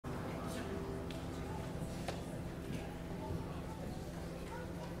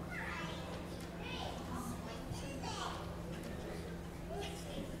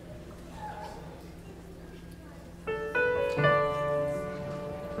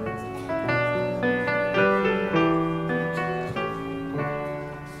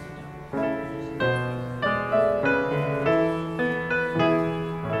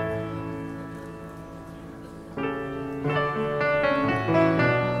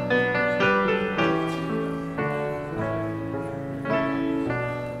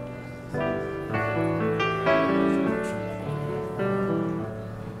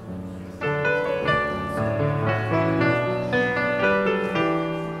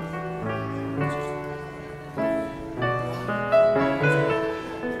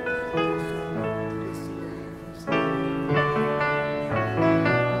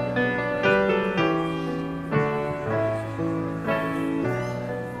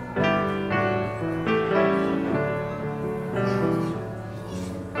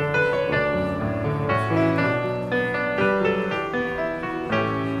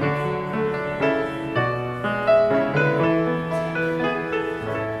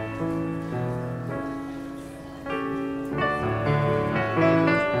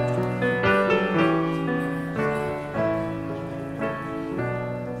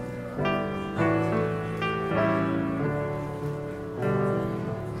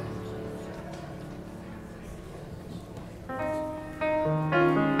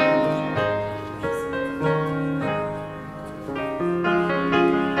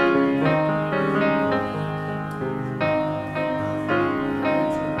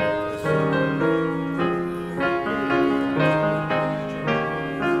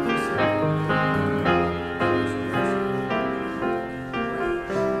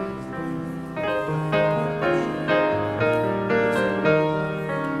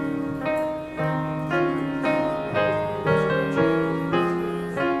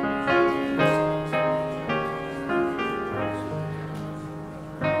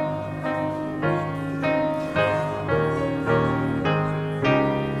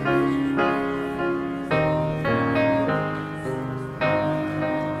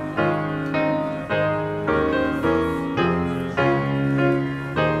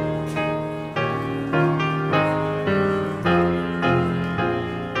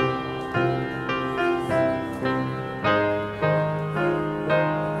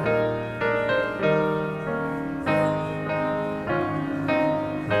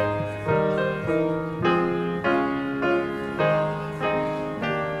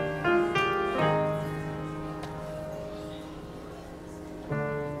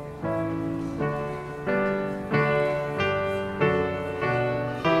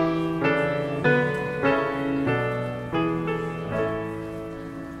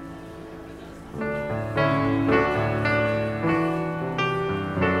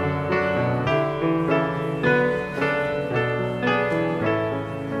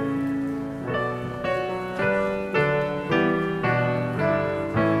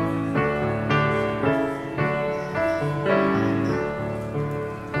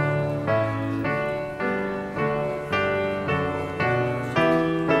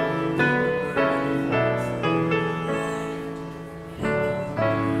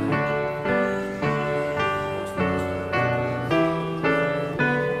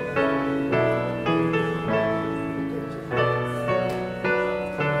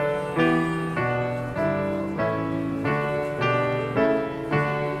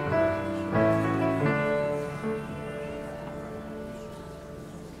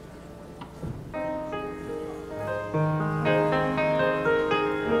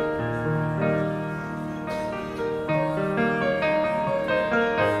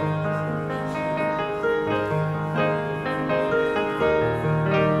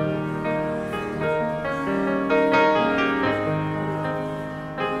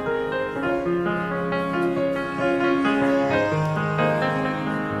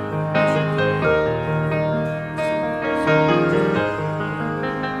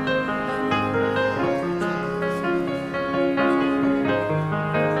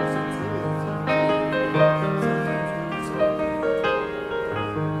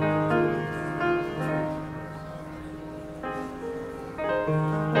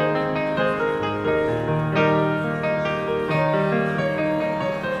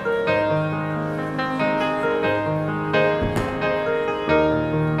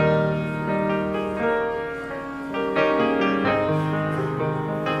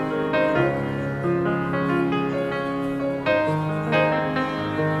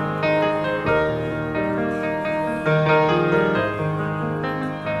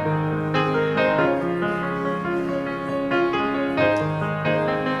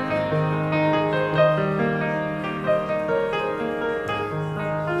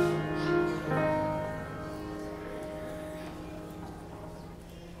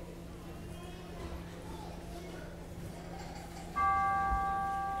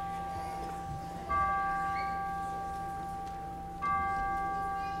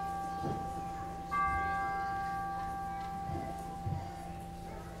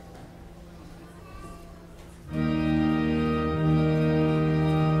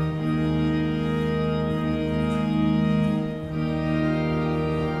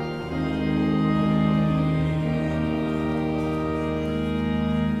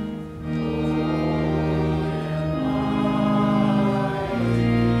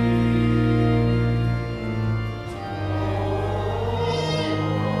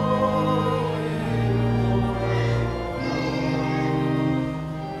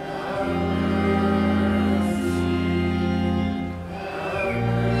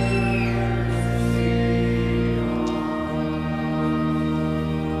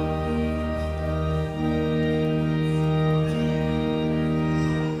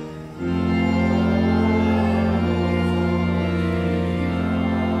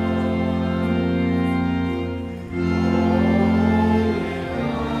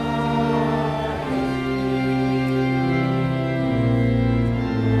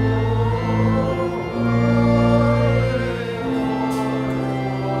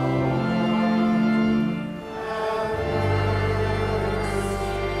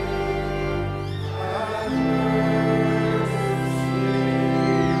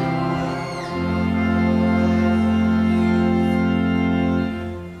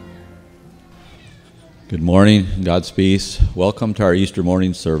Good morning, God's peace. Welcome to our Easter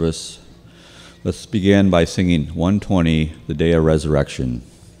morning service. Let's begin by singing 120, the Day of Resurrection.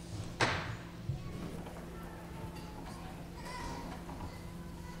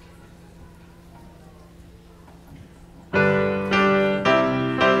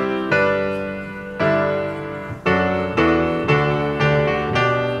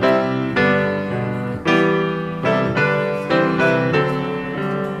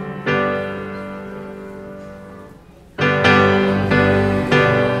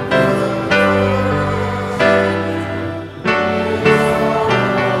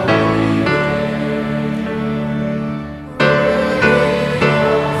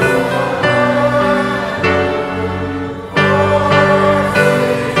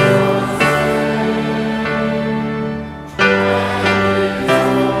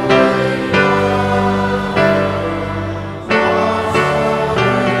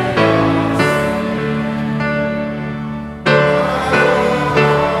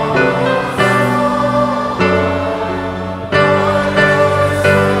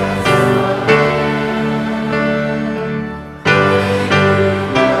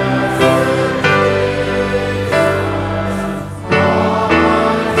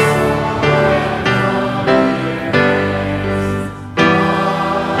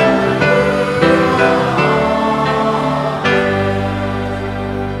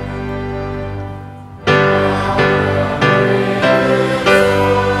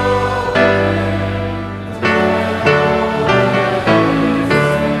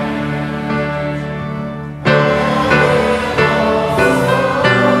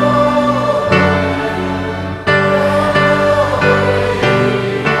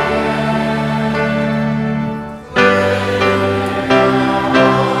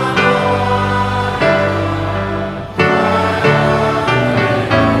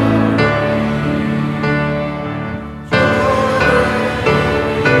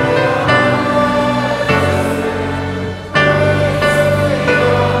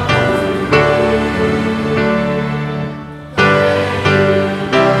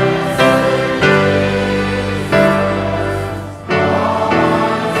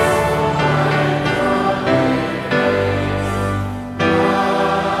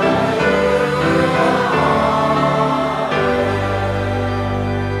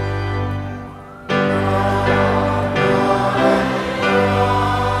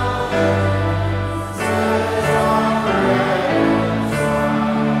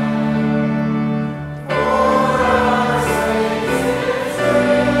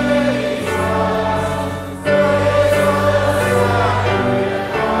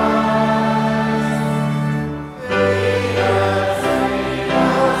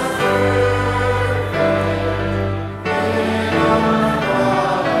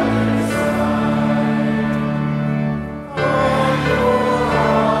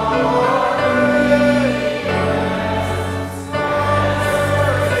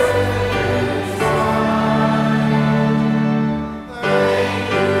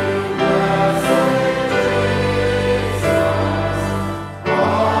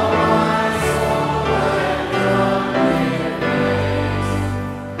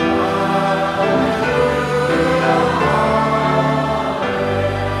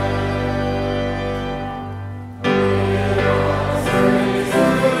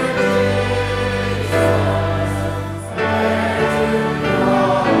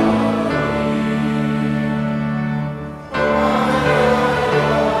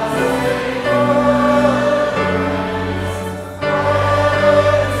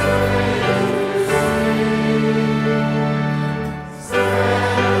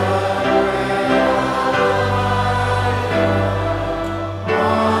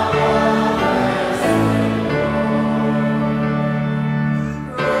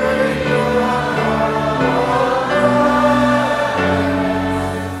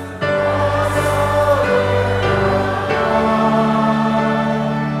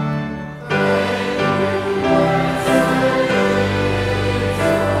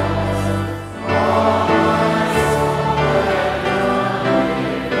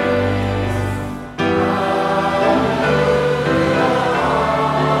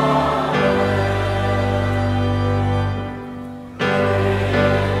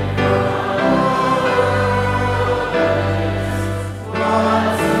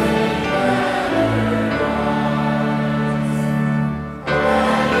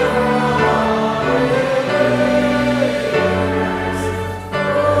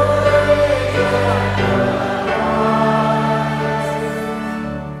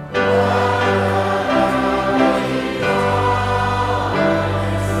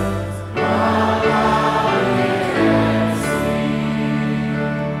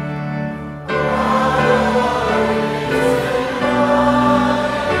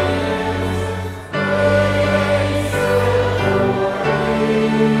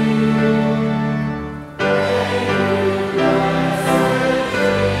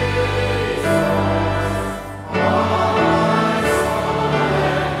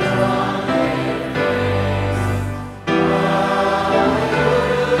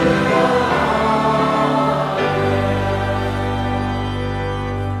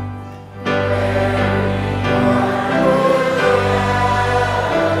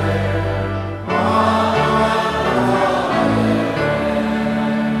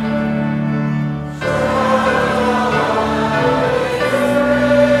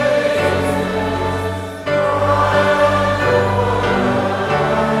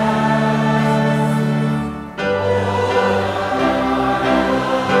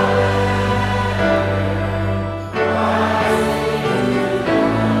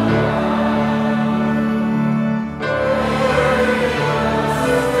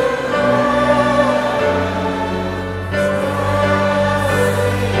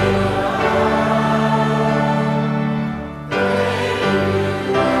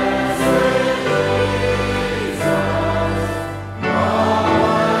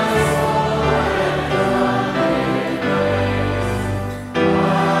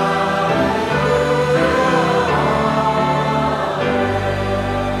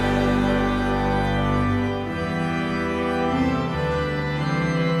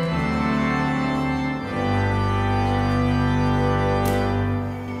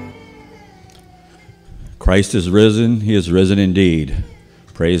 Christ is risen. He is risen indeed.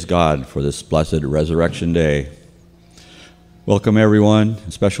 Praise God for this blessed resurrection day. Welcome, everyone.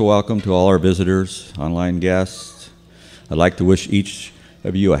 A special welcome to all our visitors, online guests. I'd like to wish each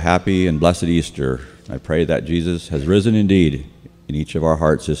of you a happy and blessed Easter. I pray that Jesus has risen indeed in each of our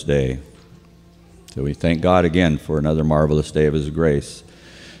hearts this day. So we thank God again for another marvelous day of His grace,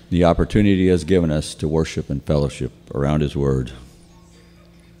 the opportunity He has given us to worship and fellowship around His Word.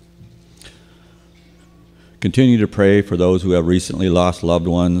 Continue to pray for those who have recently lost loved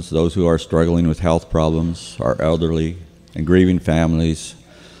ones, those who are struggling with health problems, our elderly and grieving families.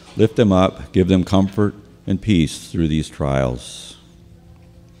 Lift them up, give them comfort and peace through these trials.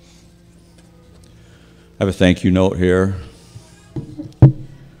 I have a thank you note here.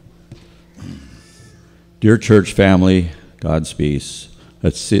 Dear church family, God's peace. A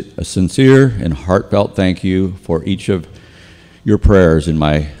sincere and heartfelt thank you for each of your prayers in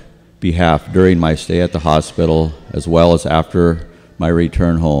my behalf during my stay at the hospital, as well as after my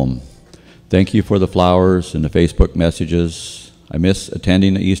return home. Thank you for the flowers and the Facebook messages. I miss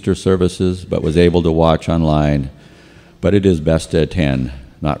attending the Easter services, but was able to watch online. But it is best to attend,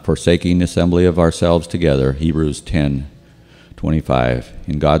 not forsaking the assembly of ourselves together. Hebrews 10:25.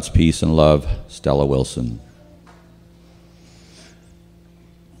 In God's peace and love, Stella Wilson.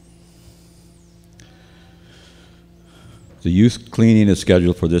 The youth cleaning is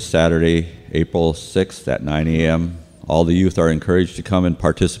scheduled for this Saturday, April 6th at 9 a.m. All the youth are encouraged to come and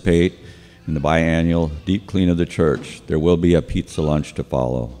participate in the biannual deep clean of the church. There will be a pizza lunch to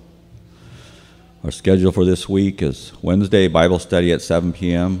follow. Our schedule for this week is Wednesday, Bible study at 7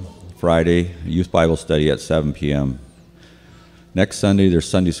 p.m., Friday, youth Bible study at 7 p.m. Next Sunday, there's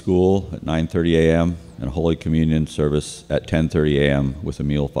Sunday school at 9:30 a.m. and Holy Communion service at 10:30 a.m. with a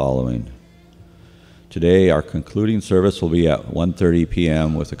meal following. Today, our concluding service will be at 1:30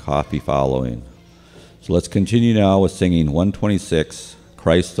 p.m. with a coffee following. So let's continue now with singing 126,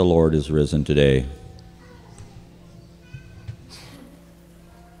 Christ the Lord is risen today. Today.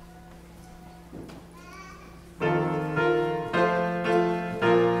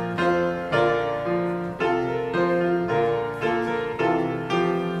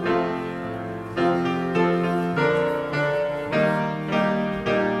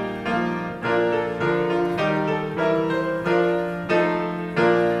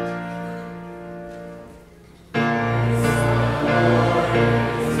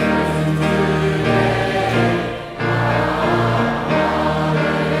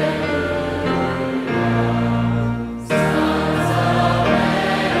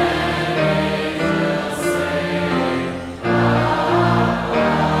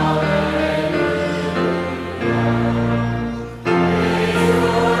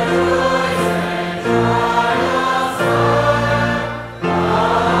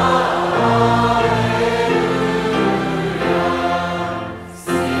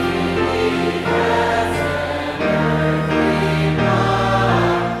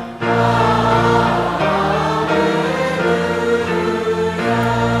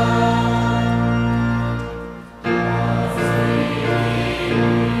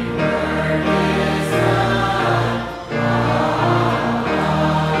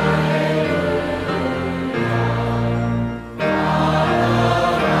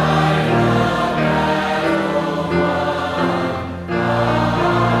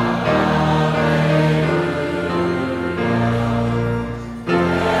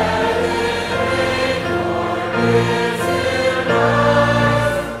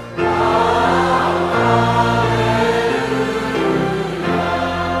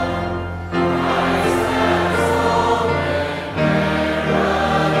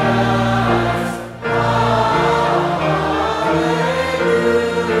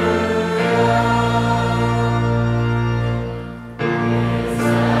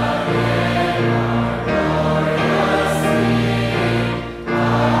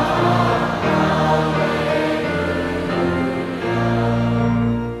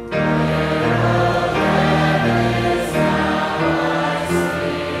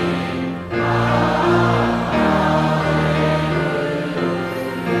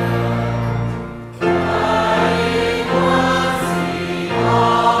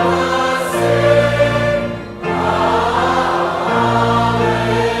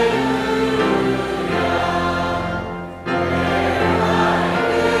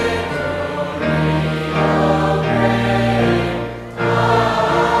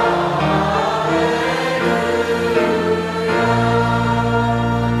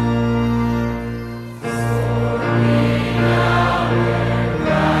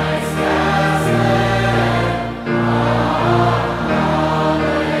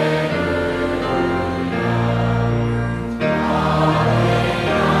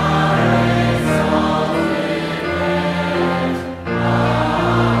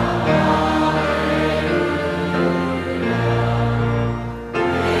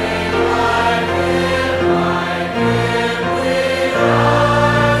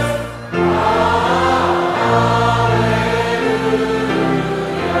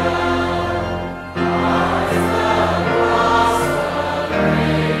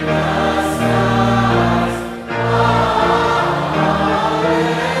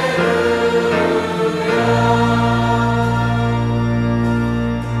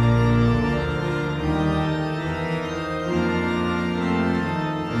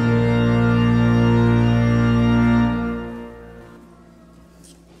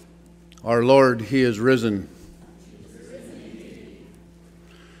 our Lord, he is risen.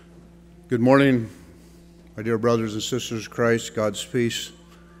 Good morning, my dear brothers and sisters in Christ. God's peace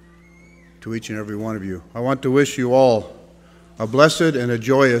to each and every one of you. I want to wish you all a blessed and a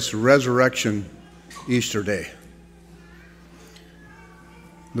joyous Resurrection Easter Day.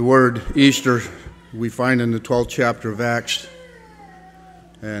 The word Easter we find in the 12th chapter of Acts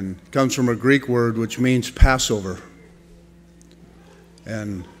and comes from a Greek word which means Passover.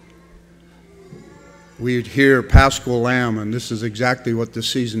 And we hear Paschal Lamb, and this is exactly what this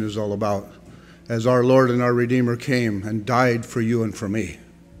season is all about. As our Lord and our Redeemer came and died for you and for me,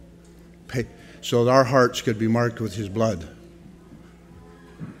 so that our hearts could be marked with his blood,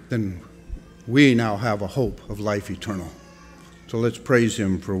 then we now have a hope of life eternal. So let's praise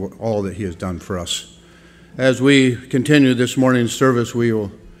him for all that he has done for us. As we continue this morning's service, we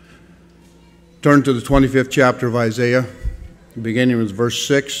will turn to the 25th chapter of Isaiah, beginning with verse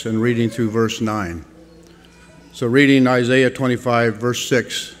 6 and reading through verse 9. So reading Isaiah 25, verse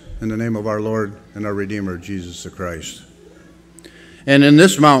 6, in the name of our Lord and our Redeemer, Jesus the Christ. And in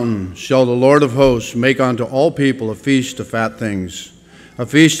this mountain shall the Lord of hosts make unto all people a feast of fat things, a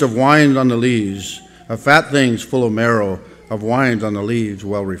feast of wines on the lees, of fat things full of marrow, of wines on the leaves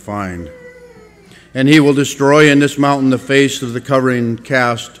well refined. And he will destroy in this mountain the face of the covering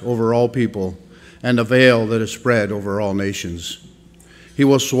cast over all people, and the veil that is spread over all nations. He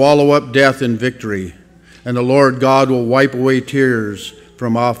will swallow up death in victory, and the Lord God will wipe away tears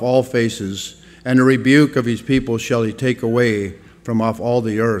from off all faces, and the rebuke of his people shall he take away from off all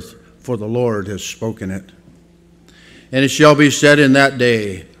the earth, for the Lord has spoken it. And it shall be said in that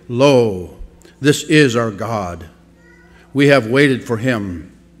day, Lo, this is our God. We have waited for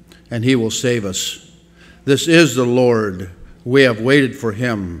him, and he will save us. This is the Lord. We have waited for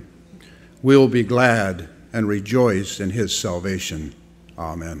him. We will be glad and rejoice in his salvation.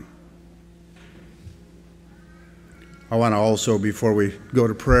 Amen. I want to also, before we go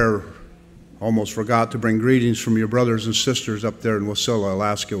to prayer, almost forgot to bring greetings from your brothers and sisters up there in Wasilla,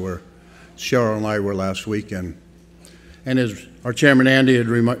 Alaska, where Cheryl and I were last weekend. And as our chairman Andy had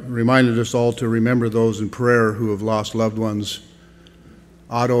reminded us all to remember those in prayer who have lost loved ones.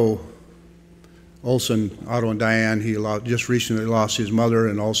 Otto and Diane, he just recently lost his mother,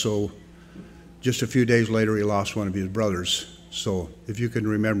 and also just a few days later he lost one of his brothers. So if you can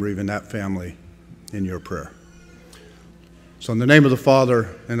remember even that family in your prayer. So in the name of the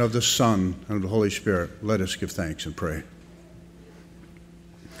Father, and of the Son, and of the Holy Spirit, let us give thanks and pray.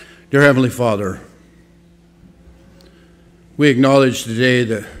 Dear Heavenly Father, we acknowledge today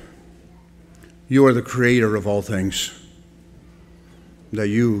that you are the creator of all things, that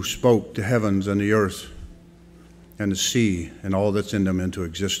you spoke the heavens and the earth and the sea and all that's in them into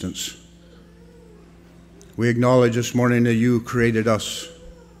existence. We acknowledge this morning that you created us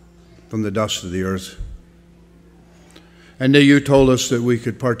from the dust of the earth, and that you told us that we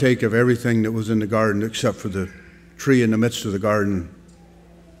could partake of everything that was in the garden except for the tree in the midst of the garden,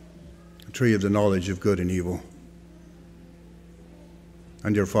 the tree of the knowledge of good and evil.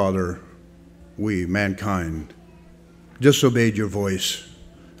 And dear Father, we, mankind, disobeyed your voice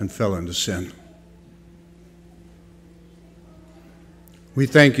and fell into sin. We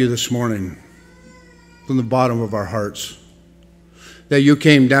thank you this morning from the bottom of our hearts that you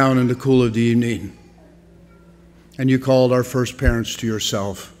came down in the cool of the evening and you called our first parents to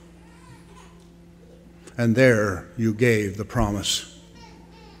yourself. And there you gave the promise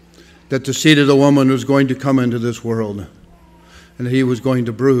that the seed of the woman was going to come into this world, and that he was going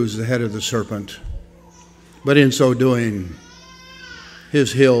to bruise the head of the serpent. But in so doing,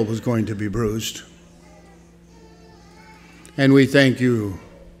 his heel was going to be bruised. And we thank you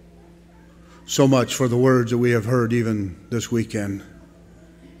so much for the words that we have heard even this weekend,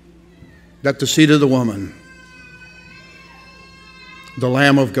 that the seed of the woman, the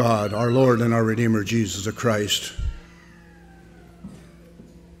Lamb of God, our Lord and our Redeemer, Jesus the Christ,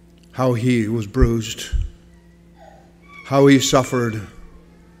 how he was bruised, how he suffered,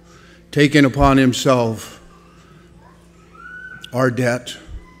 taking upon himself our debt,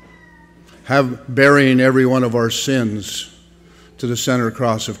 bearing every one of our sins to the center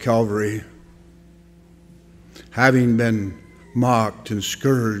cross of Calvary, having been mocked and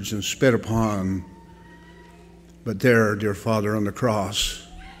scourged and spit upon, but there, dear Father, on the cross,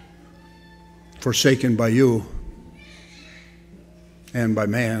 forsaken by you and by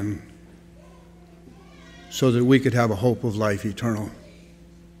man, so that we could have a hope of life eternal.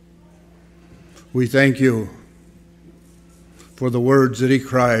 We thank you for the words that he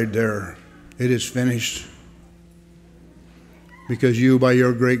cried there, "It is finished," because you, by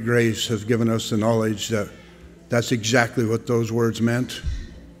your great grace, have given us the knowledge that that's exactly what those words meant.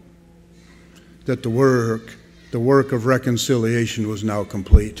 that the work of reconciliation was now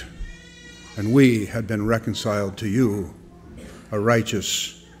complete, and we had been reconciled to you, a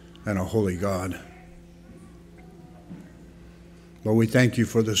righteous and a holy God. Lord, we thank you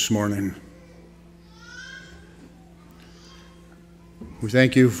for this morning. We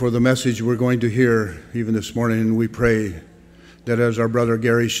thank you for the message we're going to hear even this morning, and we pray that as our brother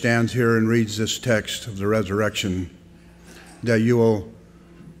Gary stands here and reads this text of the resurrection, that you will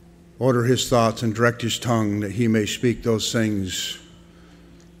order his thoughts and direct his tongue, that he may speak those things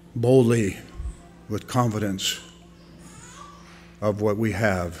boldly with confidence of what we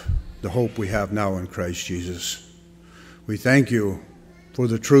have, the hope we have now in Christ Jesus. We thank you for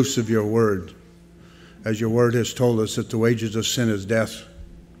the truths of your word, as your word has told us that the wages of sin is death,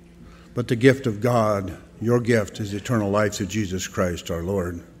 but the gift of God, your gift, is eternal life through Jesus Christ our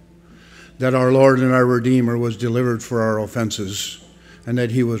Lord. That our Lord and our Redeemer was delivered for our offenses, and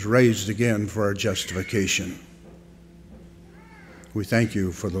that he was raised again for our justification. We thank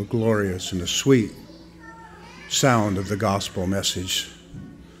you for the glorious and the sweet sound of the gospel message.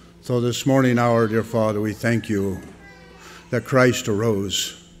 So this morning, our dear Father, we thank you that Christ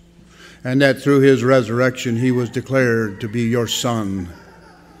arose, and that through his resurrection he was declared to be your Son,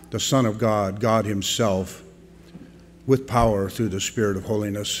 the Son of God, God himself, with power through the Spirit of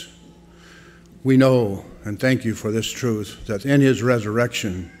holiness. We know and thank you for this truth, that in his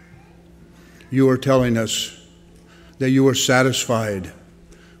resurrection you are telling us that you are satisfied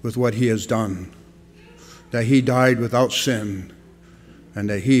with what he has done, that he died without sin, and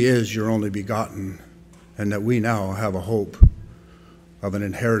that he is your only begotten, and that we now have a hope of an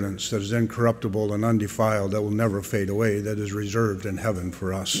inheritance that is incorruptible and undefiled, that will never fade away, that is reserved in heaven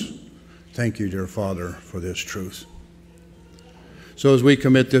for us. Thank you, dear Father, for this truth. So as we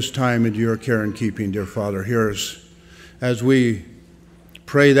commit this time into your care and keeping, dear Father, hear us as we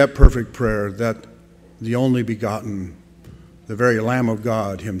pray that perfect prayer, that the only begotten, the very Lamb of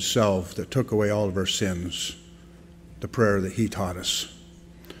God himself that took away all of our sins, the prayer that he taught us.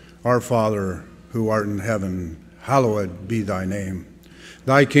 Our Father, who art in heaven, hallowed be thy name.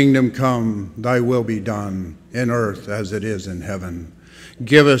 Thy kingdom come, thy will be done, in earth as it is in heaven.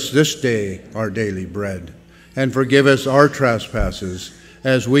 Give us this day our daily bread, and forgive us our trespasses,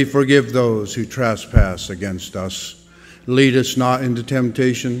 as we forgive those who trespass against us. Lead us not into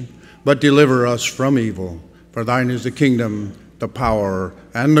temptation, but deliver us from evil. For thine is the kingdom, the power,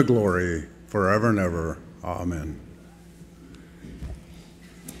 and the glory, forever and ever. Amen.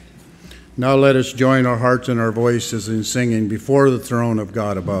 Now let us join our hearts and our voices in singing Before the Throne of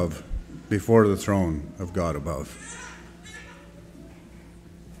God Above, before the throne of God above.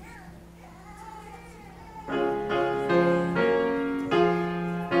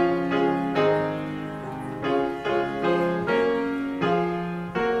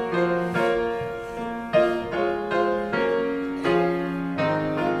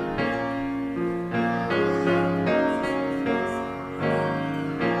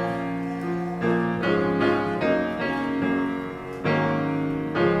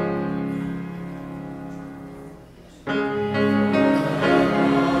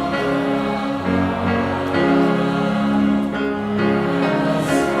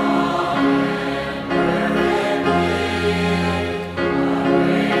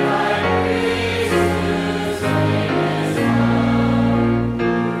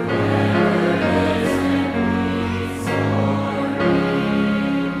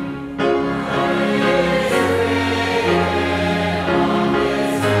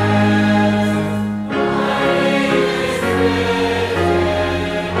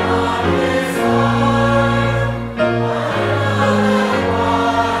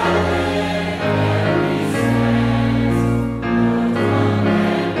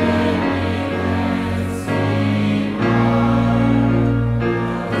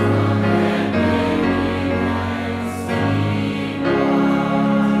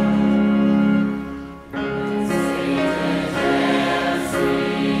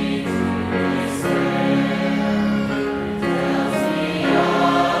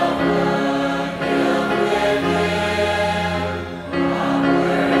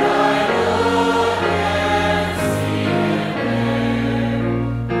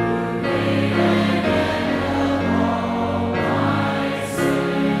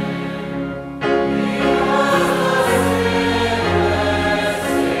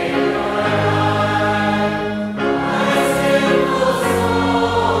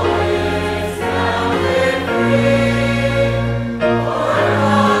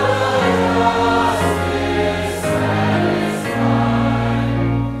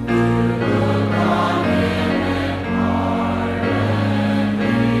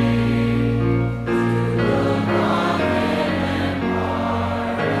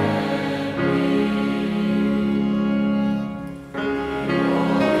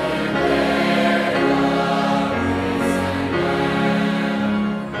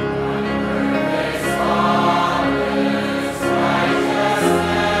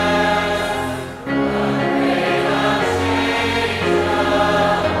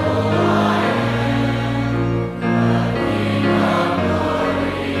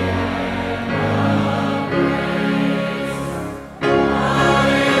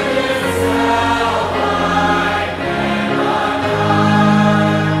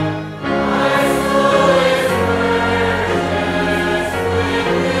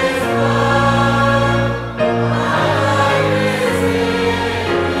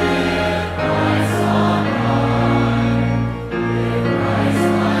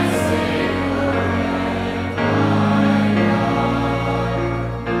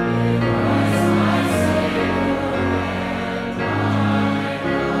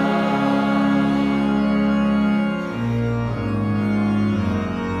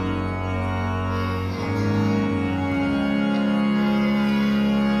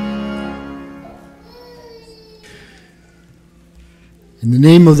 In the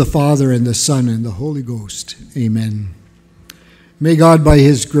name of the Father, and the Son, and the Holy Ghost. Amen. May God, by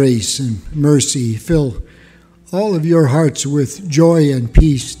his grace and mercy, fill all of your hearts with joy and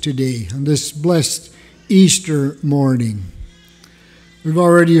peace today, on this blessed Easter morning. We've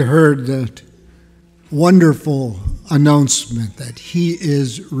already heard that wonderful announcement that he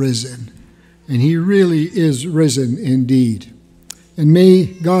is risen. And he really is risen indeed. And may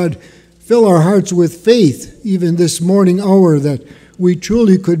God fill our hearts with faith, even this morning hour, that we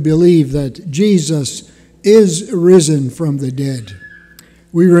truly could believe that Jesus is risen from the dead.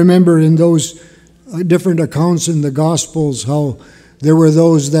 We remember in those different accounts in the Gospels how there were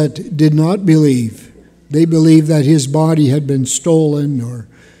those that did not believe. They believed that his body had been stolen or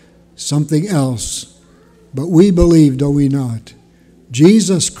something else. But we believe, do we not?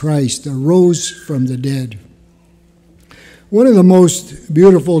 Jesus Christ arose from the dead. One of the most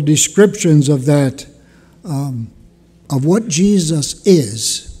beautiful descriptions of that, of what Jesus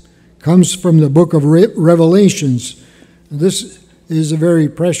is, comes from the book of Revelations. This is a very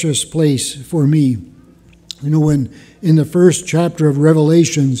precious place for me. You know, when in the first chapter of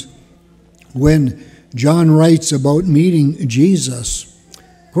Revelations, when John writes about meeting Jesus,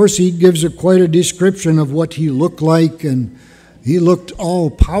 of course he gives quite a description of what he looked like, and he looked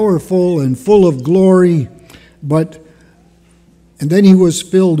all powerful and full of glory, and then he was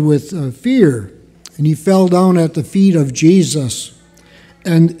filled with fear, and he fell down at the feet of Jesus.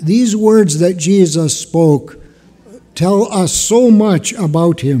 And these words that Jesus spoke tell us so much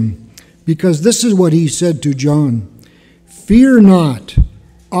about him, because this is what he said to John: "Fear not,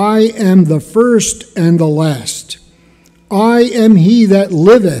 I am the first and the last. I am he that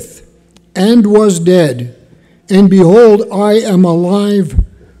liveth and was dead, and behold, I am alive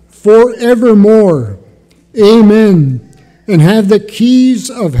forevermore. Amen. And have the keys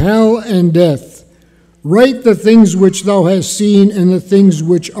of hell and death. Write the things which thou hast seen, and the things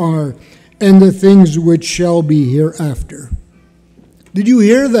which are, and the things which shall be hereafter." Did you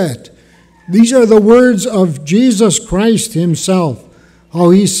hear that? These are the words of Jesus Christ himself, how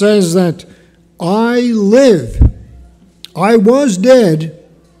he says that I live. I was dead.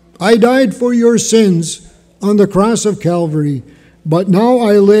 I died for your sins on the cross of Calvary, but now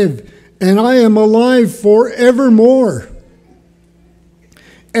I live, and I am alive forevermore.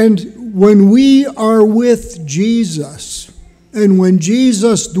 And when we are with Jesus, and when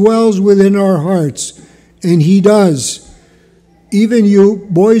Jesus dwells within our hearts, and he does, even you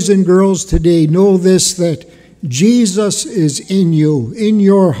boys and girls today know this, that Jesus is in you, in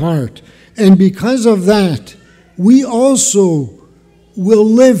your heart. And because of that, we also will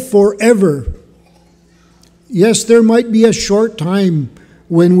live forever. Yes, there might be a short time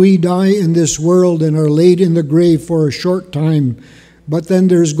when we die in this world and are laid in the grave for a short time, but then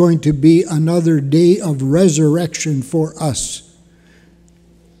there's going to be another day of resurrection for us.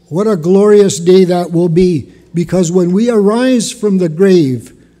 What a glorious day that will be, because when we arise from the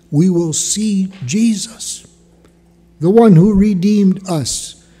grave, we will see Jesus, the one who redeemed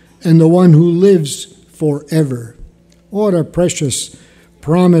us and the one who lives forever. What a precious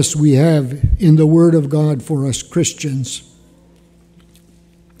promise we have in the Word of God for us Christians.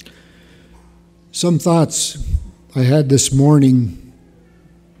 Some thoughts I had this morning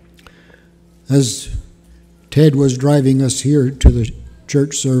as Ted was driving us here to the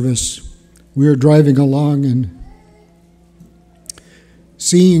church service. We were driving along and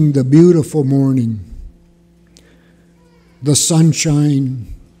seeing the beautiful morning, the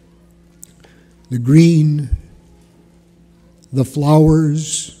sunshine, the green, the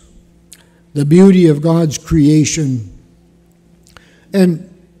flowers, the beauty of God's creation.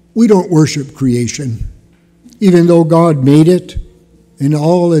 And we don't worship creation, even though God made it in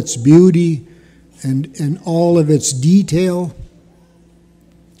all its beauty and in all of its detail.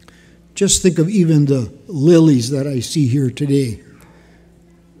 Just think of even the lilies that I see here today.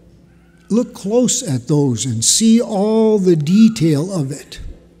 Look close at those and see all the detail of it.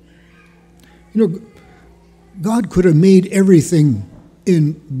 You know, God could have made everything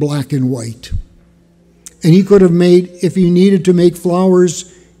in black and white. And he could have made, if he needed to make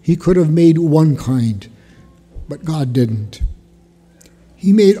flowers, he could have made one kind. But God didn't.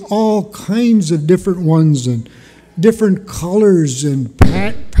 He made all kinds of different ones and different colors and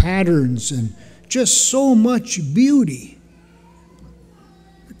patterns and just so much beauty.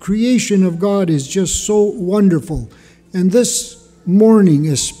 The creation of God is just so wonderful. And this morning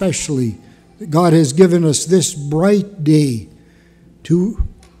especially, God has given us this bright day to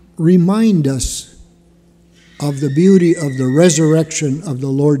remind us of the beauty of the resurrection of the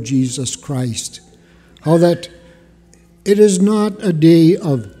Lord Jesus Christ. How that it is not a day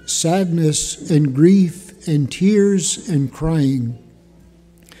of sadness and grief and tears and crying,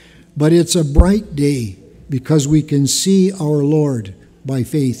 but it's a bright day because we can see our Lord by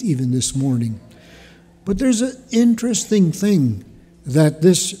faith even this morning. But there's an interesting thing that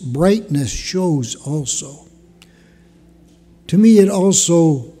this brightness shows also. To me, it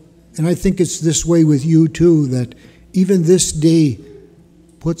also, and I think it's this way with you too, that even this day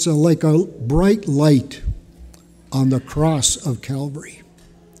puts like a bright light on the cross of Calvary.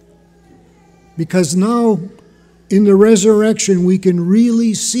 Because now, in the resurrection, we can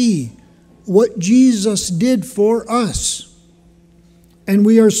really see what Jesus did for us. And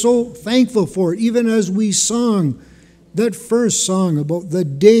we are so thankful for it, even as we sang that first song about the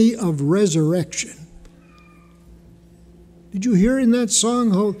day of resurrection. Did you hear in that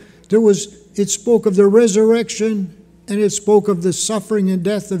song how it spoke of the resurrection, and it spoke of the suffering and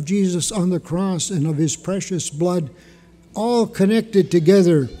death of Jesus on the cross and of his precious blood, all connected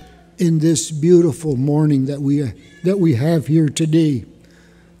together in this beautiful morning that we have here today.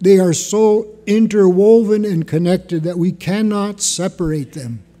 They are so interwoven and connected that we cannot separate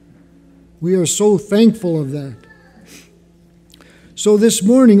them. We are so thankful of that. So this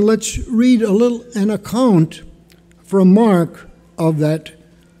morning, let's read an account from Mark of that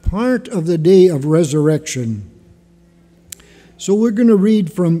part of the day of resurrection. So we're going to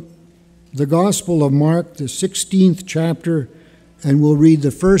read from the Gospel of Mark, the 16th chapter, and we'll read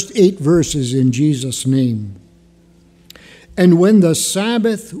the first 8 verses in Jesus' name. And when the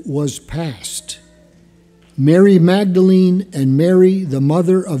Sabbath was past, Mary Magdalene and Mary, the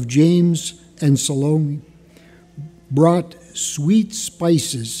mother of James and Salome, brought sweet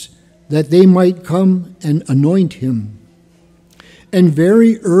spices that they might come and anoint him. And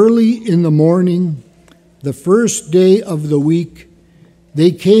very early in the morning, the first day of the week,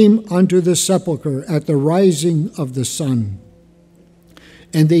 they came unto the sepulchre at the rising of the sun.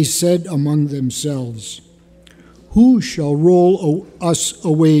 And they said among themselves, Who shall roll us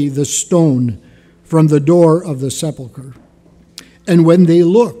away the stone from the door of the sepulchre? And when they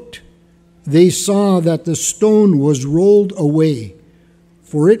looked, they saw that the stone was rolled away,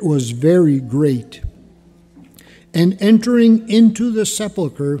 for it was very great. And entering into the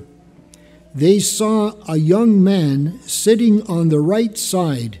sepulchre, they saw a young man sitting on the right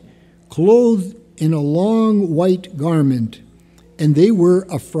side, clothed in a long white garment, and they were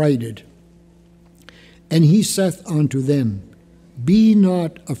affrighted. And he saith unto them, Be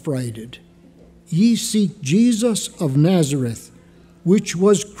not affrighted. Ye seek Jesus of Nazareth, which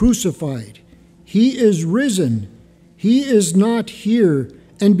was crucified. He is risen. He is not here,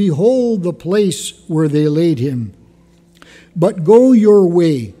 and behold the place where they laid him. But go your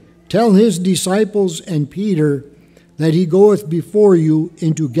way, tell his disciples and Peter that he goeth before you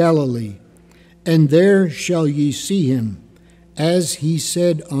into Galilee, and there shall ye see him, as he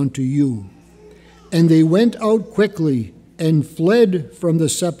said unto you. And they went out quickly and fled from the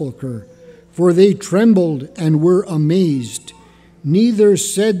sepulchre, for they trembled and were amazed. Neither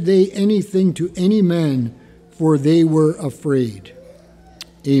said they anything to any man, for they were afraid.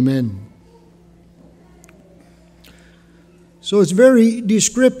 Amen. So it's very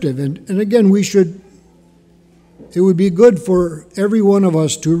descriptive, and again, it would be good for every one of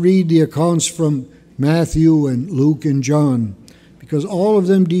us to read the accounts from Matthew and Luke and John, because all of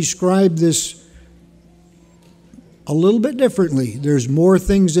them describe this a little bit differently. There's more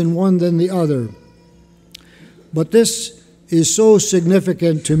things in one than the other. But this is so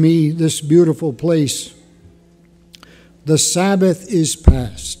significant to me, this beautiful place. The Sabbath is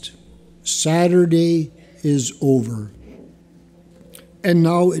past. Saturday is over. And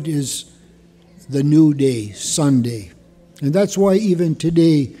now it is the new day, Sunday. And that's why even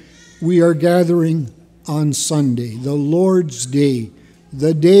today we are gathering on Sunday, the Lord's Day,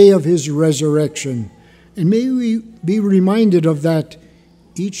 the day of his resurrection. And may we be reminded of that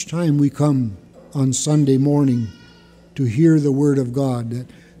each time we come on Sunday morning to hear the Word of God, that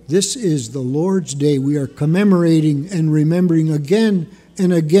this is the Lord's Day. We are commemorating and remembering again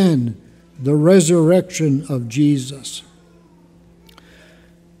and again the resurrection of Jesus.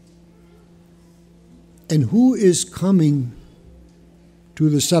 And who is coming to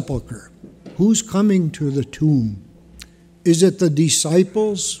the sepulchre? Who's coming to the tomb? Is it the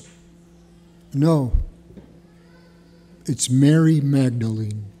disciples? No. It's Mary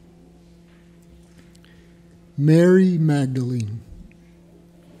Magdalene. Mary Magdalene,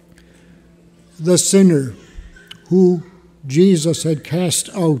 the sinner who Jesus had cast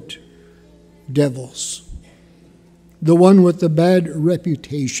out devils, the one with the bad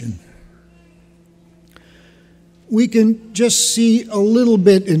reputation. We can just see a little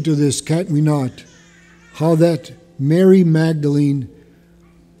bit into this, can't we not? How that Mary Magdalene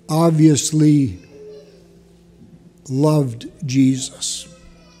obviously loved Jesus.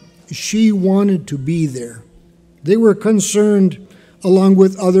 she wanted to be there. They were concerned, along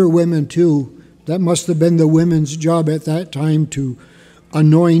with other women too. That must have been the women's job at that time, to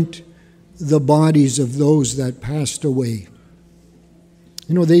anoint the bodies of those that passed away.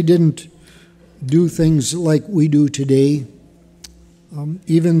 You know, they didn't do things like we do today.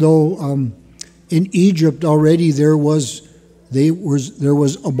 Even though in Egypt already there was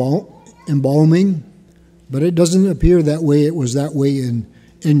embalming, but it doesn't appear that way. It was that way in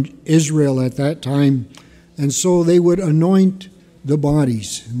Israel at that time. And so they would anoint the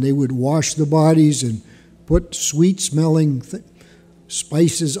bodies, and they would wash the bodies and put sweet-smelling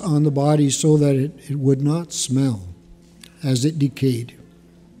spices on the bodies so that it would not smell as it decayed.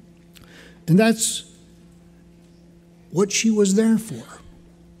 And that's what she was there for,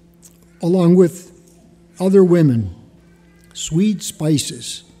 along with other women, sweet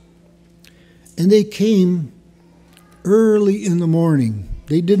spices. And they came early in the morning.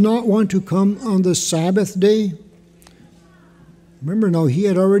 They did not want to come on the Sabbath day. Remember now, he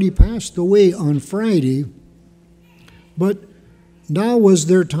had already passed away on Friday, but now was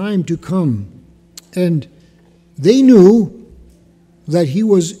their time to come. And they knew that he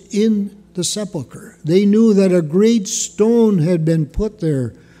was in the sepulchre. They knew that a great stone had been put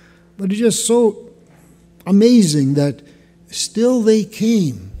there. But it's just so amazing that still they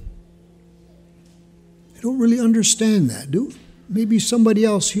came. I don't really understand that, do? Maybe somebody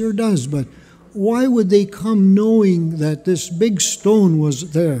else here does, but why would they come knowing that this big stone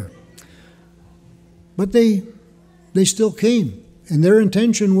was there? But they still came, and their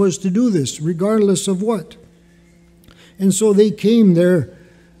intention was to do this, regardless of what. And so they came there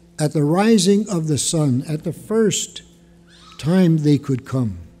at the rising of the sun, at the first time they could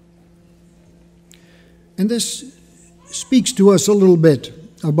come. And this speaks to us a little bit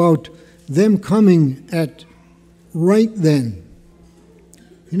about them coming at right then.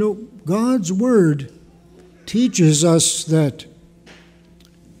 You know, God's Word teaches us that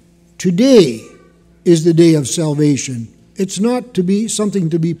today is the day of salvation. It's not to be something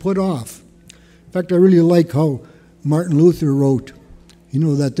to be put off. In fact, I really like how Martin Luther wrote,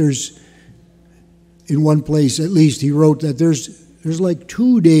 that there's, in one place at least, he wrote that there's like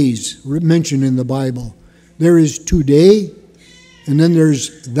 2 days mentioned in the Bible. There is today, and then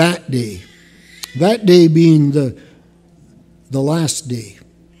there's that day. That day being the last day,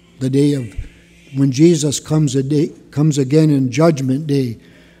 the day of when Jesus comes again in Judgment Day.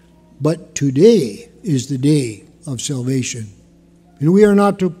 But today is the day of salvation. And we are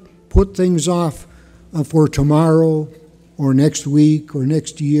not to put things off for tomorrow or next week or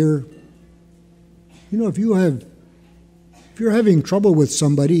next year. If you're having trouble with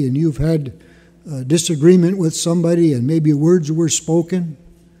somebody and you've had a disagreement with somebody and maybe words were spoken,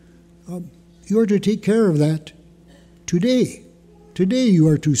 you are to take care of that today. Today you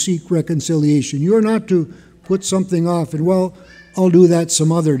are to seek reconciliation. You are not to put something off and, I'll do that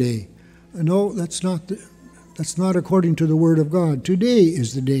some other day. No, that's not according to the Word of God. Today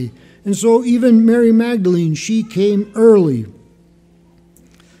is the day. And so even Mary Magdalene, she came early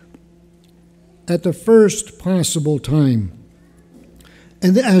at the first possible time.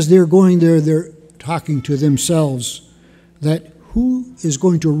 And as they're going there, they're talking to themselves that who is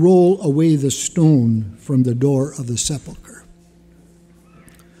going to roll away the stone from the door of the sepulchre?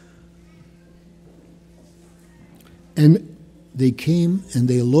 And they came and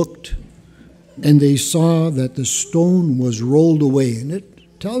they looked and they saw that the stone was rolled away. And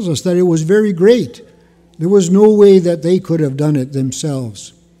it tells us that it was very great. There was no way that they could have done it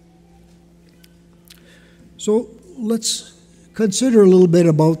themselves. So let's consider a little bit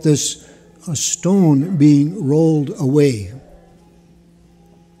about this stone being rolled away.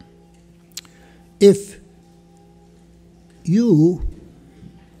 If you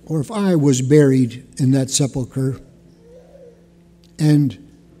or if I was buried in that sepulchre and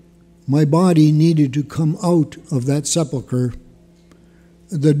my body needed to come out of that sepulchre,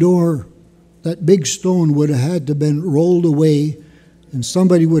 the door, that big stone would have had to been rolled away, and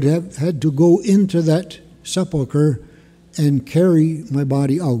somebody would have had to go into that sepulchre and carry my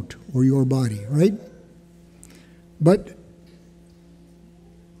body out, or your body, right? But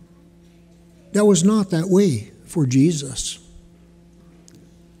that was not that way for Jesus.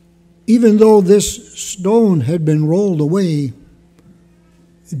 Even though this stone had been rolled away,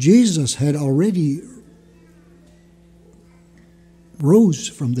 Jesus had already rose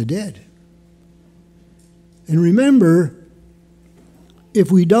from the dead. And remember, if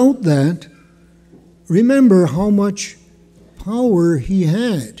we doubt that, remember how much power he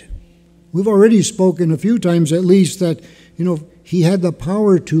had. We've already spoken a few times at least that, he had the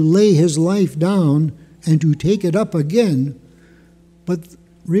power to lay his life down and to take it up again. But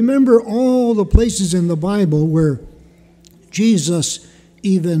remember all the places in the Bible where Jesus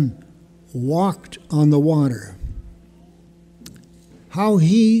even walked on the water, how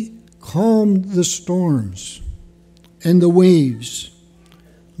he calmed the storms and the waves.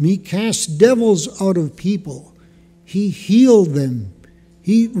 He cast devils out of people. He healed them.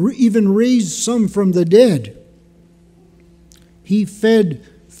 He even raised some from the dead. He fed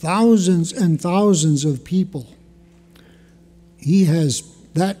thousands and thousands of people. He has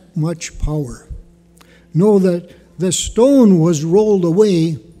that much power. Know that the stone was rolled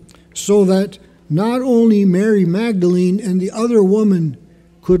away so that not only Mary Magdalene and the other woman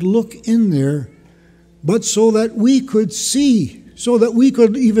could look in there, but so that we could see, so that we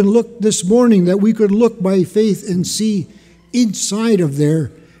could even look this morning, that we could look by faith and see inside of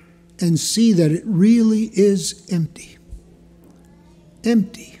there and see that it really is empty.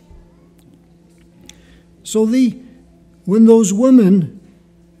 Empty. So when those women,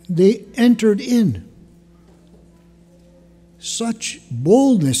 they entered in, such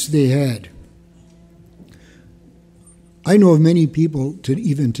boldness they had. I know of many people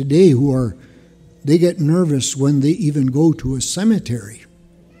even today who they get nervous when they even go to a cemetery.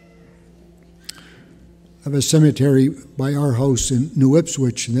 I have a cemetery by our house in New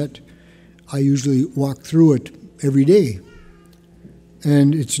Ipswich that I usually walk through it every day.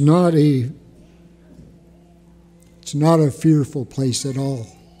 And it's not a fearful place at all.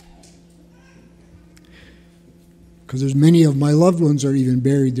 Because there's many of my loved ones are even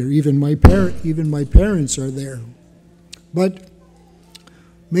buried there. Even my parents are there. But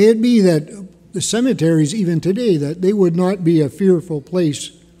may it be that the cemeteries even today, that they would not be a fearful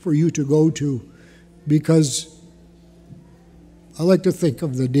place for you to go to, because I like to think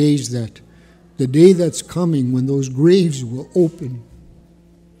of the day that's coming when those graves will open.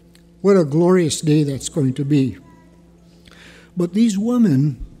 What a glorious day that's going to be. But these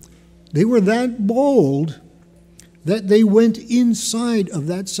women, they were that bold that they went inside of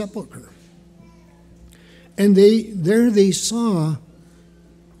that sepulcher. And they saw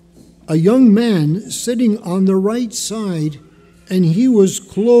a young man sitting on the right side, and he was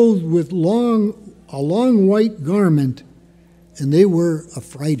clothed with a long white garment, and they were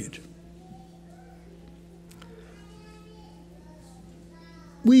affrighted.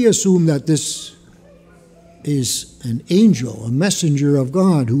 We assume that this is an angel, a messenger of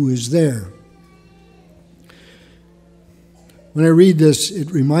God who is there. When I read this,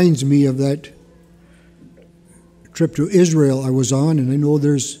 it reminds me of that trip to Israel I was on, and I know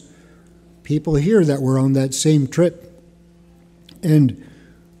there's people here that were on that same trip. And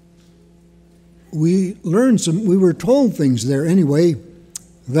we were told things there anyway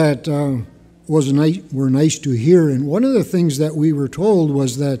that were nice to hear. And one of the things that we were told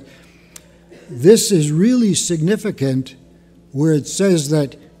was that this is really significant, where it says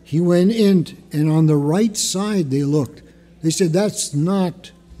that he went in and on the right side they looked. They said that's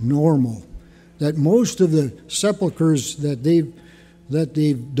not normal. That most of the sepulchers that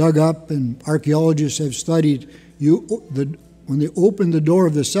they've dug up and archaeologists have studied, when they open the door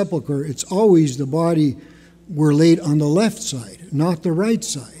of the sepulcher, it's always the body were laid on the left side, not the right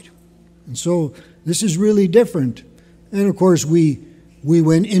side. And so this is really different. And of course we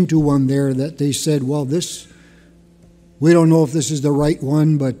went into one there that they said, well, we don't know if this is the right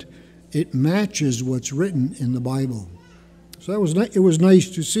one, but it matches what's written in the Bible. So it was nice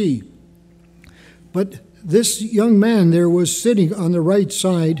to see. But this young man there was sitting on the right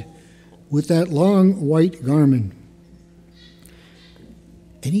side with that long white garment.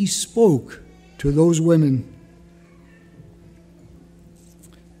 And he spoke to those women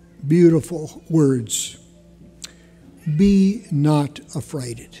beautiful words. Be not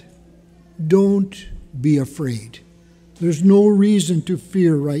affrighted. Don't be afraid. There's no reason to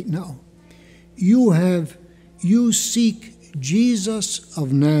fear right now. You seek Jesus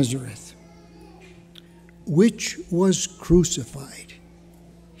of Nazareth, which was crucified.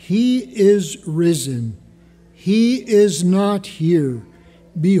 He is risen. He is not here.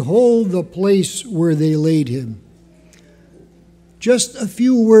 Behold the place where they laid him. Just a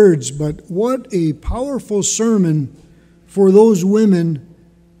few words, but what a powerful sermon for those women,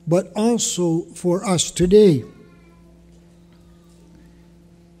 but also for us today.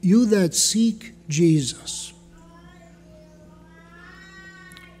 You that seek Jesus,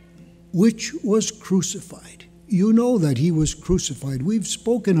 which was crucified. You know that he was crucified. We've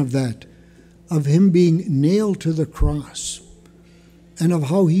spoken of that, of him being nailed to the cross, and of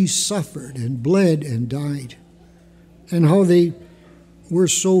how he suffered and bled and died, and how they were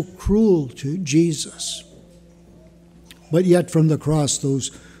so cruel to Jesus. But yet from the cross,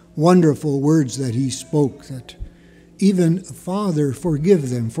 those wonderful words that he spoke, that even, Father, forgive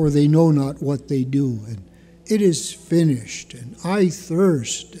them, for they know not what they do. And it is finished, and I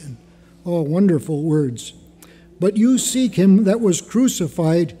thirst. And oh, wonderful words. But you seek him that was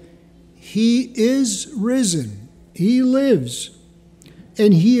crucified. He is risen. He lives.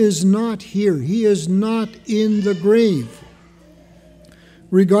 And he is not here. He is not in the grave.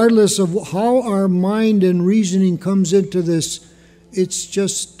 Regardless of how our mind and reasoning comes into this, it's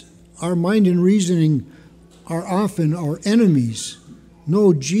just our mind and reasoning are often our enemies.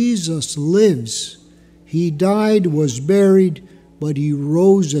 No, Jesus lives. He died, was buried, but he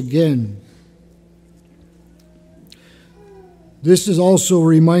rose again. This is also a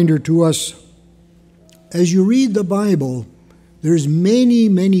reminder to us, as you read the Bible, there's many,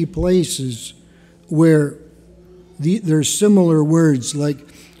 many places where there's similar words like,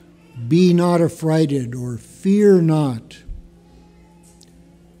 be not affrighted or fear not.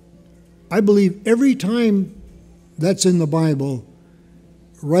 I believe every time that's in the Bible,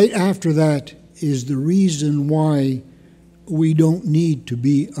 right after that is the reason why we don't need to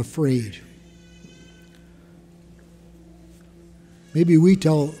be afraid. Maybe we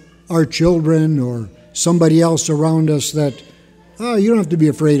tell our children or somebody else around us that, oh, you don't have to be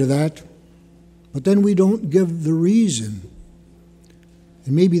afraid of that. But then we don't give the reason.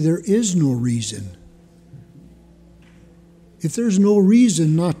 And maybe there is no reason. If there's no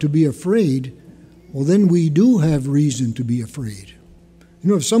reason not to be afraid, well, then we do have reason to be afraid.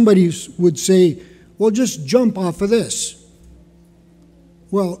 You know, if somebody would say, well, just jump off of this.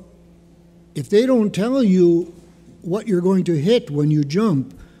 Well, if they don't tell you what you're going to hit when you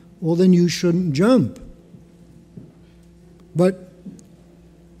jump, well, then you shouldn't jump.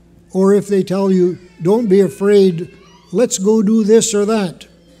 Or if they tell you, don't be afraid, let's go do this or that,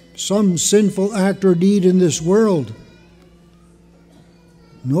 some sinful act or deed in this world.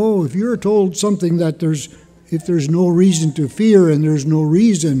 No, if you're told something that if there's no reason to fear and there's no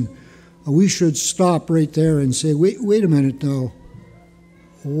reason, we should stop right there and say, wait a minute now.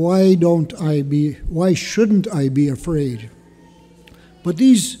 Why shouldn't I be afraid? But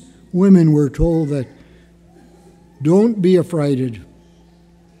these women were told that don't be affrighted.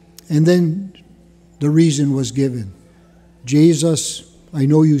 And then the reason was given. Jesus, I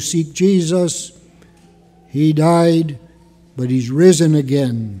know you seek Jesus. He died, but he's risen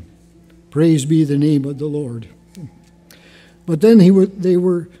again. Praise be the name of the Lord. But then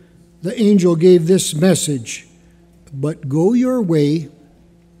the angel gave this message, but go your way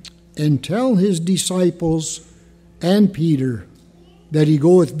and tell his disciples and Peter that he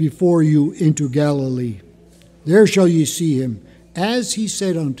goeth before you into Galilee. There shall ye see him, as he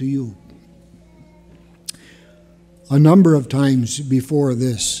said unto you. A number of times before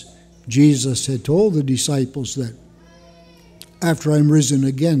this, Jesus had told the disciples that after I'm risen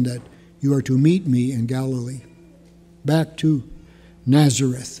again, that you are to meet me in Galilee. Back to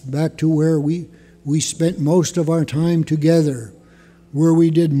Nazareth, back to where we spent most of our time together, where we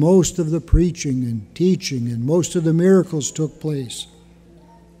did most of the preaching and teaching and most of the miracles took place.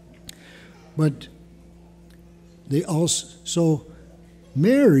 But they also,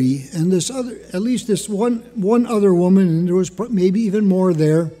 Mary and this other, at least this one other woman, and there was maybe even more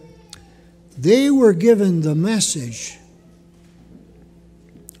there, they were given the message.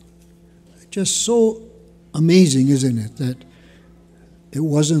 Just so amazing, isn't it, that it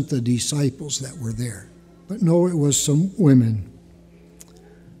wasn't the disciples that were there, but no, it was some women.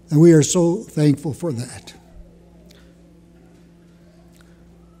 And we are so thankful for that.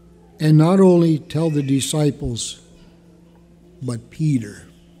 And not only tell the disciples, but Peter.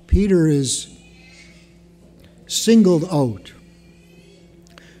 Peter is singled out.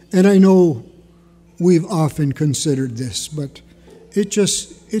 And I know we've often considered this, but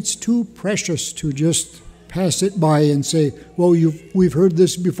it's too precious to just pass it by and say, well, we've heard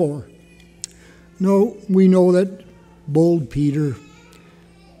this before. No, we know that bold Peter,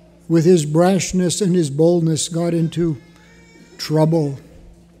 with his brashness and his boldness, got into trouble.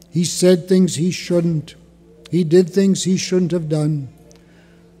 He said things he shouldn't. He did things he shouldn't have done.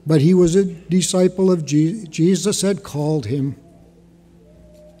 But he was a disciple of Jesus. Jesus had called him.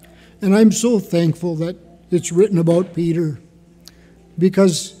 And I'm so thankful that it's written about Peter,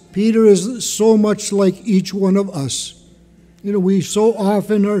 because Peter is so much like each one of us. You know, we so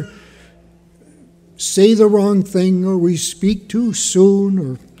often say the wrong thing, or we speak too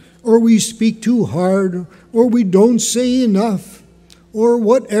soon, or we speak too hard, or we don't say enough, or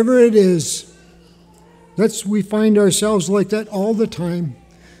whatever it is. We find ourselves like that all the time.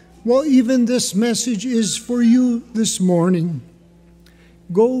 Well, even this message is for you this morning.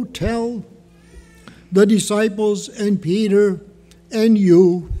 Go tell the disciples and Peter and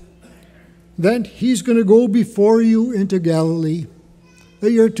you that he's going to go before you into Galilee,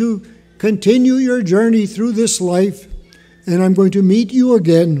 that you're to continue your journey through this life, and I'm going to meet you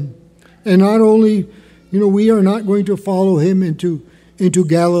again. And not only, we are not going to follow him into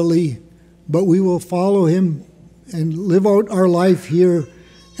Galilee, but we will follow him and live out our life here,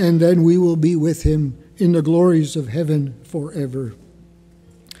 and then we will be with him in the glories of heaven forever.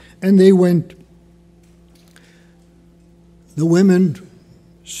 And they went. The women,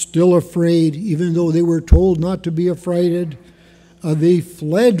 still afraid, even though they were told not to be afraid, they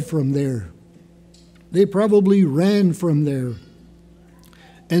fled from there. They probably ran from there.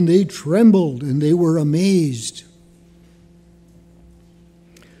 And they trembled and they were amazed.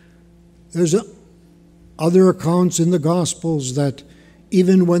 There's other accounts in the Gospels that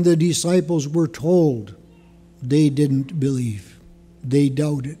even when the disciples were told, they didn't believe. They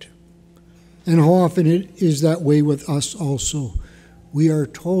doubted. And how often it is that way with us also. We are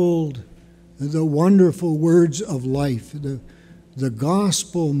told the wonderful words of life, the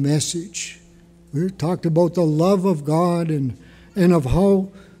gospel message. We talked about the love of God and of how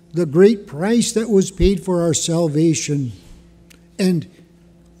the great price that was paid for our salvation. And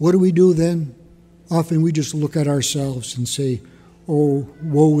what do we do then? Often we just look at ourselves and say, "Oh,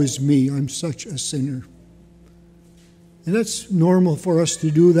 woe is me, I'm such a sinner." And that's normal for us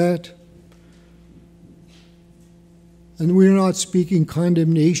to do that. And we're not speaking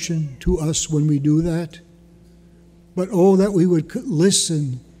condemnation to us when we do that. But oh, that we would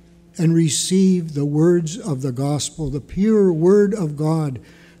listen and receive the words of the gospel, the pure word of God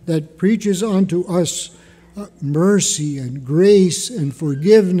that preaches unto us mercy and grace and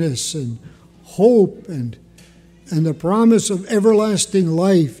forgiveness and hope and the promise of everlasting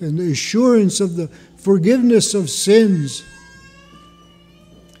life and the assurance of the forgiveness of sins.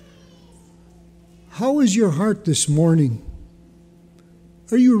 How is your heart this morning?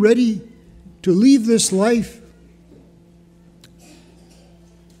 Are you ready to leave this life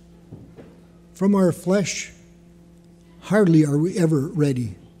from our flesh? Hardly are we ever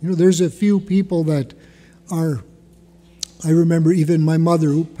ready. There's a few people that are, I remember even my mother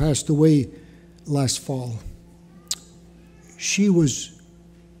who passed away last fall. She was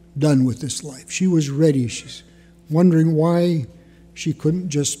done with this life. She was ready. She's wondering why she couldn't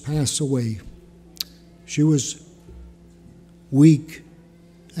just pass away. She was weak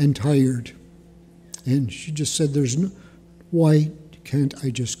and tired. And she just said, why can't I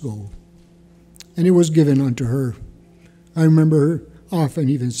just go? And it was given unto her. I remember her often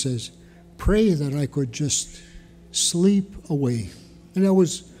even says, pray that I could just sleep away. And that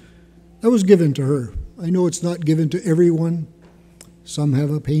was given to her. I know it's not given to everyone. Some have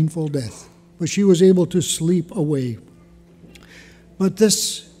a painful death. But she was able to sleep away. But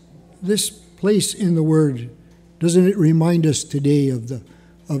this place in the Word, doesn't it remind us today of the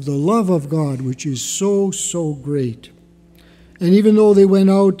love of God, which is so, so great? And even though they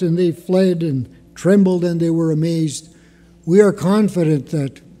went out and they fled and trembled and they were amazed, we are confident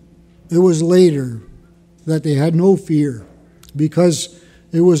that it was later that they had no fear, because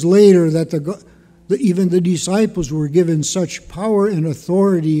it was later that even the disciples were given such power and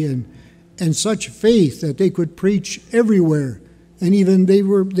authority and such faith that they could preach everywhere. And even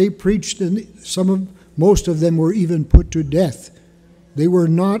they preached, and most of them were even put to death. They were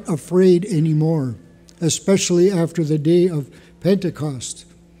not afraid anymore, especially after the day of Pentecost.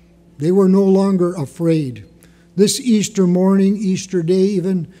 They were no longer afraid. This Easter morning, Easter day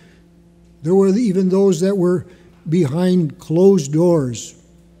even, there were even those that were behind closed doors.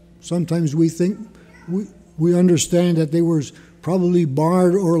 Sometimes we think, we understand that they were probably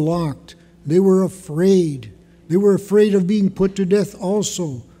barred or locked. They were afraid. They were afraid of being put to death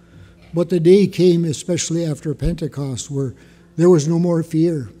also. But the day came, especially after Pentecost, where there was no more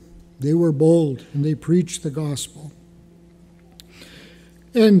fear. They were bold, and they preached the gospel.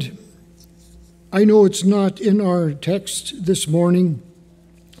 And I know it's not in our text this morning,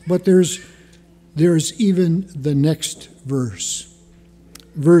 but there's even the next verse.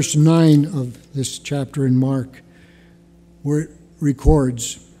 Verse 9 of this chapter in Mark, where it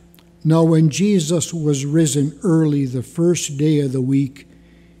records, "Now when Jesus was risen early the first day of the week,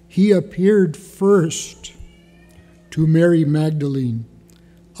 he appeared first to Mary Magdalene,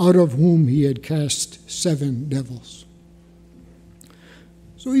 out of whom he had cast 7 devils."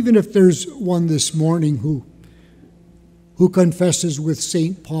 So even if there's one this morning who confesses with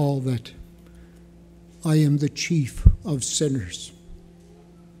St. Paul that I am the chief of sinners,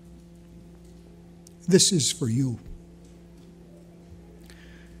 this is for you.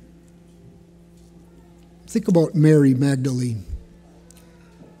 Think about Mary Magdalene.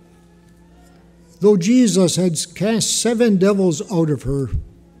 Though Jesus had cast 7 devils out of her,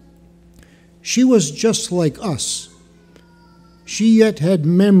 She was just like us. She yet had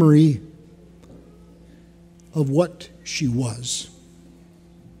memory of what she was.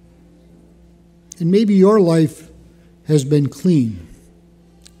 And maybe your life has been clean.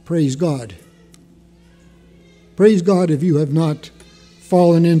 Praise God. Praise God if you have not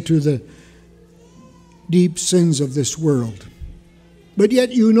fallen into the deep sins of this world. But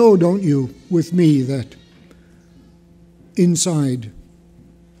yet you know, don't you, with me, that inside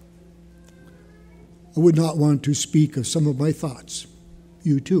I would not want to speak of some of my thoughts.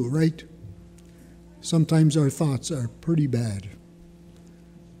 You too, right? Sometimes our thoughts are pretty bad.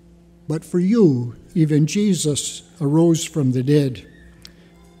 But for you, even Jesus arose from the dead.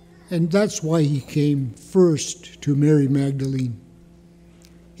 And that's why he came first to Mary Magdalene.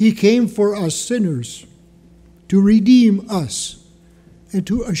 He came for us sinners, to redeem us, and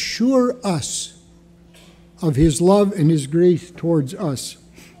to assure us of his love and his grace towards us.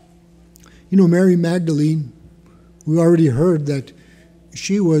 You know, Mary Magdalene, we already heard that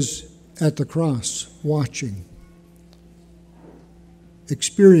she was at the cross watching,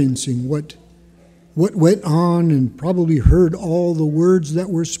 experiencing what went on, and probably heard all the words that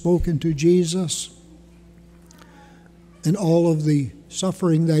were spoken to Jesus and all of the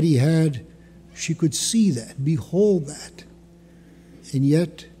suffering that he had. She could see that, behold that. And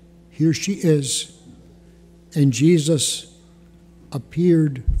yet, here she is, and Jesus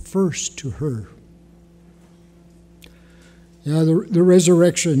appeared first to her. Yeah, the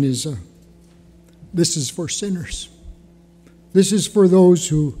resurrection this is for sinners. This is for those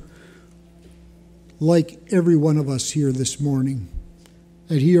who, like every one of us here this morning,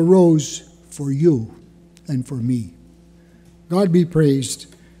 that he arose for you and for me. God be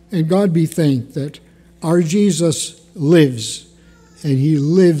praised and God be thanked that our Jesus lives, and he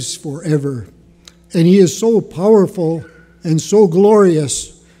lives forever. And he is so powerful and so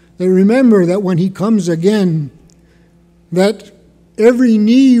glorious that remember that when he comes again, that every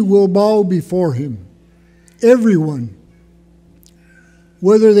knee will bow before him. Everyone,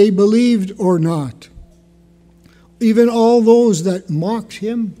 whether they believed or not. Even all those that mocked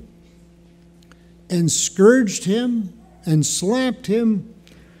him and scourged him and slapped him,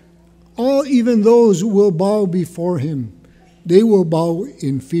 even those will bow before him. They will bow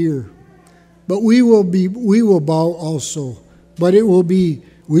in fear. But we will bow also. But we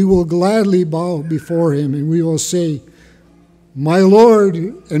will gladly bow before him, and we will say, "My Lord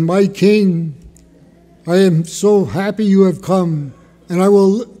and my King, I am so happy you have come, and I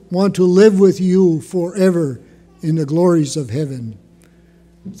will want to live with you forever in the glories of heaven."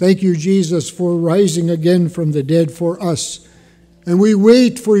 Thank you, Jesus, for rising again from the dead for us. And we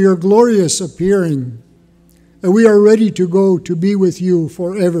wait for your glorious appearing. And we are ready to go to be with you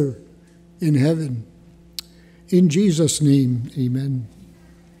forever in heaven. In Jesus' name, amen.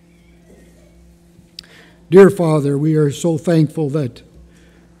 Dear Father, we are so thankful that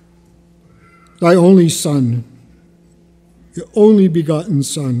thy only Son, your only begotten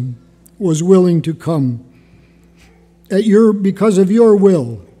Son, was willing to come because of your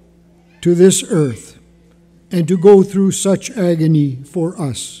will to this earth and to go through such agony for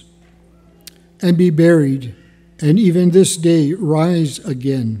us and be buried and even this day rise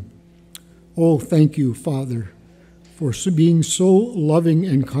again. Oh, thank you, Father, for being so loving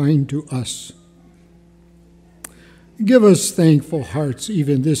and kind to us. Give us thankful hearts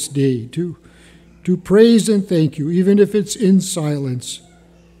even this day to praise and thank you, even if it's in silence,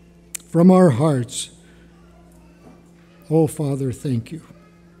 from our hearts. Oh, Father, thank you.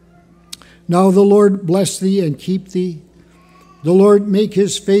 Now the Lord bless thee and keep thee. The Lord make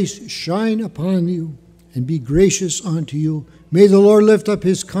his face shine upon you and be gracious unto you. May the Lord lift up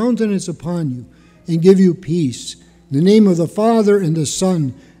his countenance upon you and give you peace. In the name of the Father, and the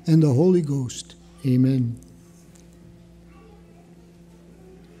Son, and the Holy Ghost. Amen.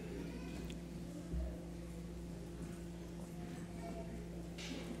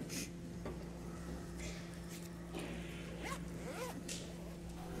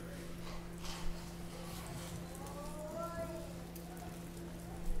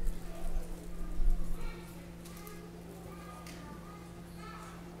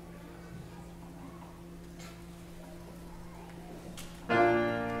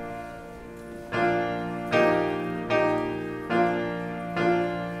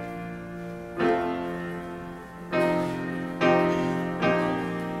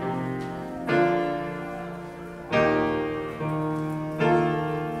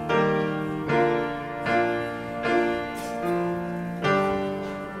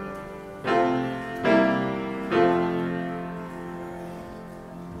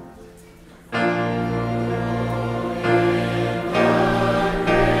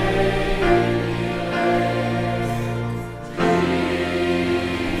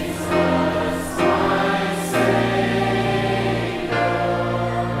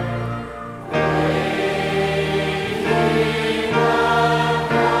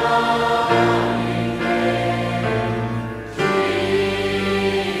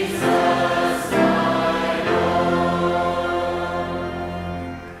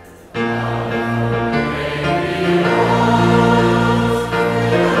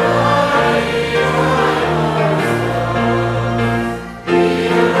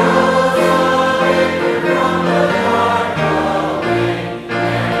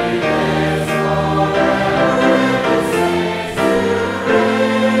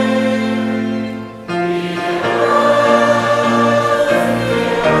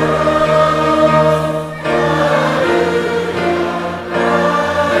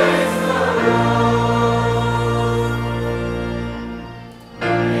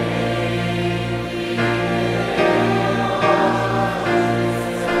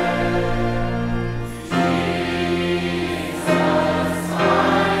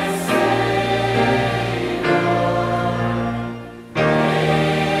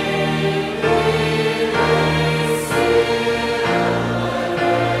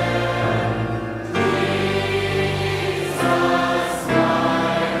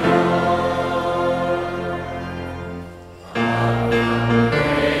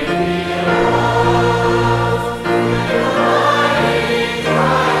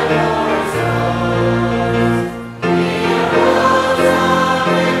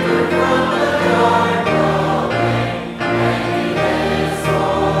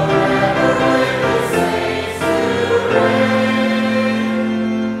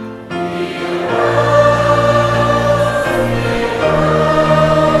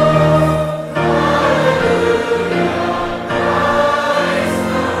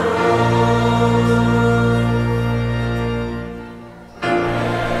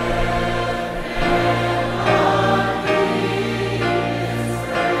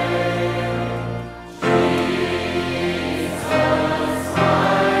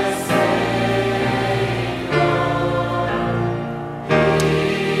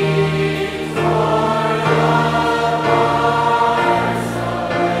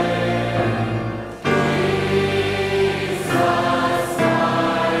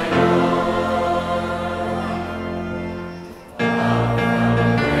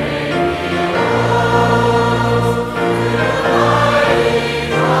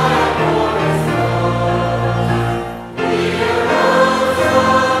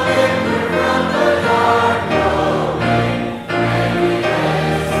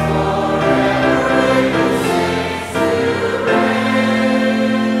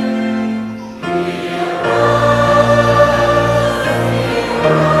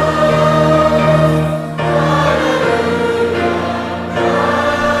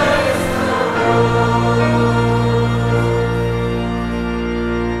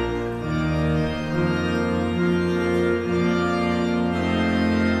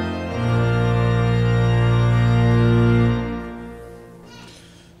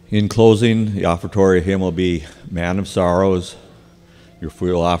 In closing, the offertory hymn will be Man of Sorrows. Your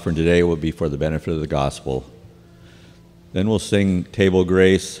fuel offering today will be for the benefit of the gospel. Then we'll sing Table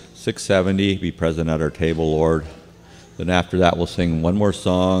Grace 670, Be Present at Our Table, Lord. Then after that, we'll sing one more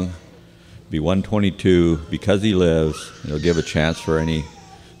song, be 122, Because He Lives. It'll give a chance for any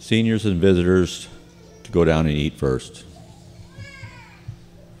seniors and visitors to go down and eat first.